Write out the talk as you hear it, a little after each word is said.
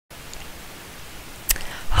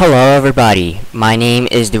Hello everybody, my name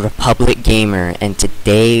is the Republic Gamer, and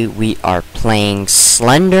today we are playing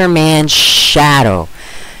Slender Man's Shadow.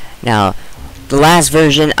 Now, the last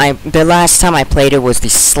time I played it was the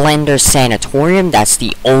Slender Sanatorium. That's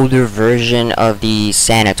the older version of the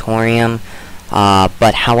Sanatorium.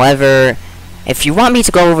 But however, if you want me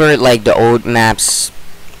to go over like the old maps,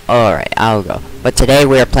 alright, I'll go. But today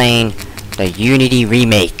we are playing the Unity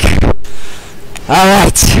Remake.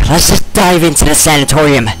 Alright, let's just dive into the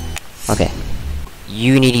Sanatorium. Okay,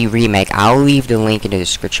 Unity Remake. I'll leave the link in the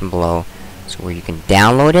description below, so where you can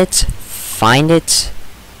download it, find it,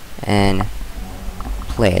 and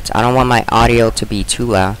play it. I don't want my audio to be too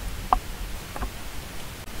loud.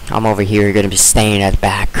 I'm over here, you're gonna be staying at the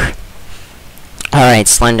back. Alright,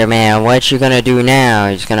 Slender Man, what you gonna do now?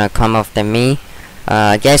 He's gonna come after me?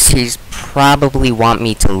 I guess he's probably want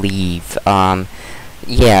me to leave.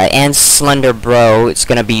 Yeah, and Slender Bro, it's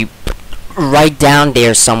gonna be right down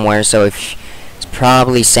there somewhere, so if it's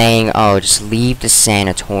probably saying, oh, just leave the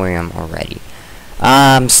Sanatorium already.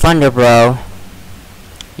 Slender Bro,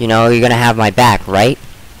 you know, you're gonna have my back, right?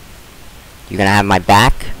 You're gonna have my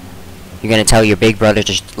back? You're gonna tell your big brother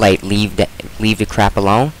just, like, leave the crap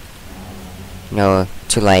alone? You know,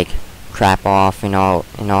 to, like, crap off and all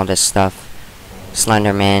this stuff.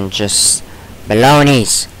 Slender Man, just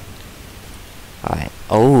balonies. Alright.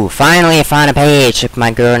 Oh, finally I found a page. If my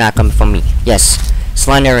girl not coming for me. Yes.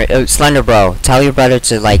 Slender Bro, tell your brother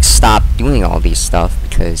to like stop doing all these stuff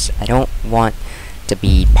because I don't want to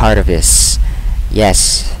be part of this.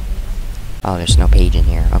 Yes. Oh, there's no page in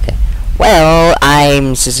here. Okay. Well,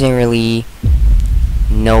 I'm sincerely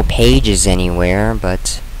no pages anywhere,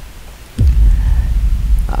 but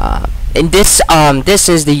and this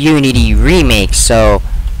is the Unity Remake, so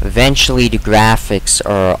eventually the graphics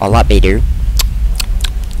are a lot better.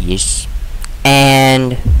 Yes.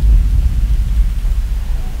 And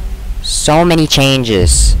so many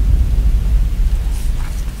changes.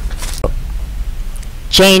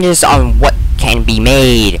 Changes on what can be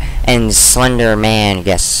made and Slender Man,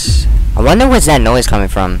 yes. I wonder where's that noise coming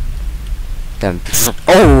from.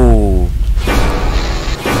 Oh!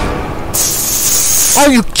 Are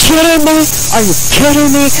you kidding me? Are you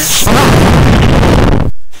kidding me?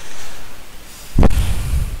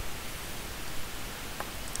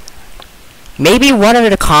 Maybe one of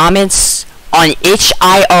the comments on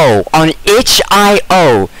itch.io,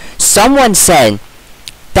 someone said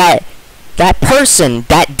that person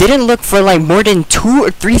that didn't look for like more than 2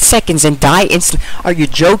 or 3 seconds and die instantly. Are you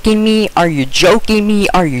joking me? Are you joking me?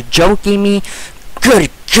 Are you joking me?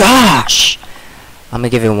 Good gosh! I'm gonna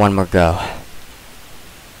give it one more go.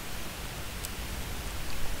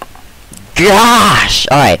 Gosh!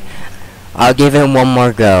 Alright. I'll give it one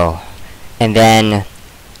more go. And then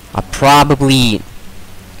I'll probably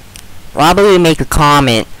make a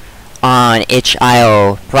comment on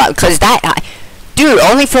itch.io, because that, dude,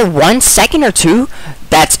 only for 1 second or 2,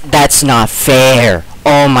 that's not fair.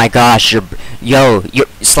 Oh my gosh, your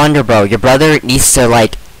Slender Bro, your brother needs to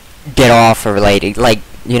like get off or like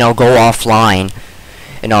you know, go offline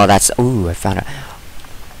and all that's. Ooh, I found it.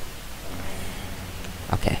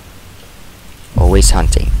 Okay. Always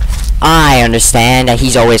hunting. I understand that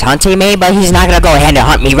he's always hunting me, but he's not gonna go ahead and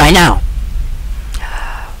hunt me right now.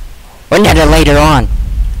 We'll get it later on.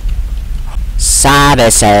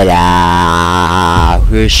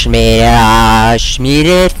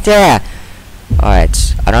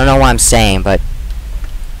 Alright, I don't know what I'm saying, but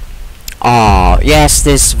oh, yes,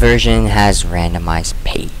 this version has randomized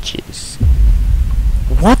pages.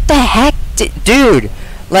 What the heck, dude?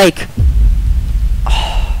 Like,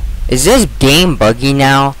 is this game buggy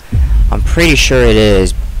now? I'm pretty sure it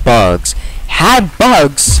is. Bugs. Had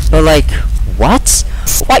bugs, but like, what?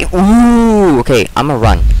 Why? Ooh, okay, I'ma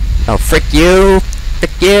run. Oh, frick you.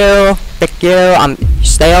 Frick you. Frick you.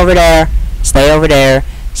 Stay over there. Stay over there.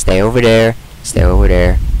 Stay over there. Stay over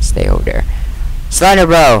there. Stay over there. Slender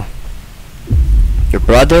Bro, your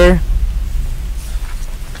brother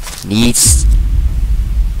needs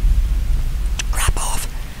crap off.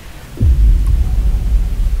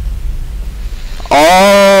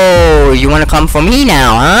 Oh, you wanna come for me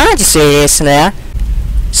now, huh? Just say this and that.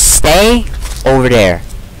 Stay over there.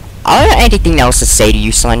 I don't have anything else to say to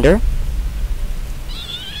you, Slender.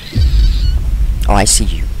 Oh, I see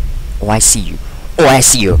you. Oh, I see you. Oh, I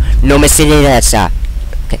see you. No mistake, that's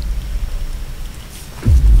okay.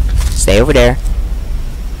 Stay over there.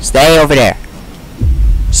 Stay over there.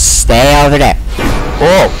 Stay over there.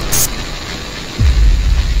 Oh.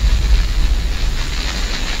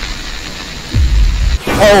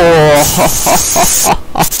 Oh,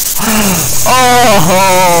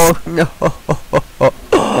 oh no.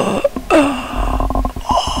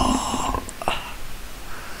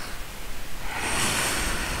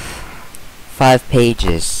 5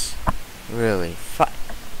 pages. Really?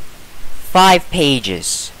 5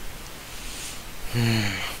 pages.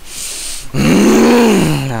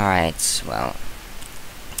 Alright, well.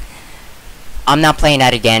 I'm not playing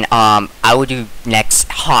that again. I will do next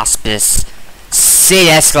hospice.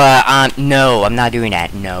 No, I'm not doing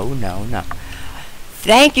that. No.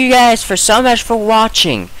 Thank you guys for so much for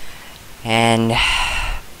watching. And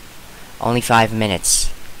only 5 minutes.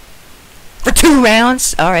 For 2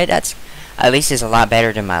 rounds? Alright, that's at least is a lot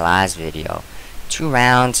better than my last video. 2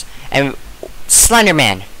 rounds. And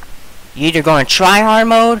Slenderman, you either go in try-hard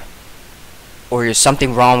mode, or there's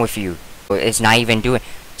something wrong with you. It's not even doing...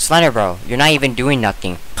 Slender bro, you're not even doing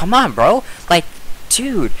nothing. Come on, bro. Like,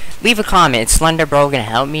 dude, leave a comment. Is Slender bro gonna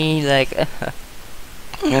help me? Like...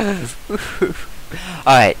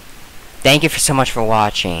 Alright. Thank you for so much for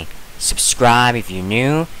watching. Subscribe if you're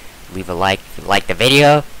new. Leave a like if you like the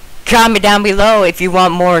video. Comment down below if you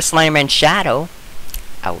want more Slenderman Shadow.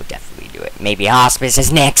 I will definitely do it. Maybe Hospice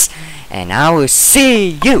is next. And I will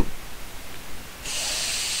see you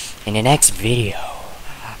in the next video.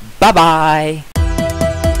 Bye-bye.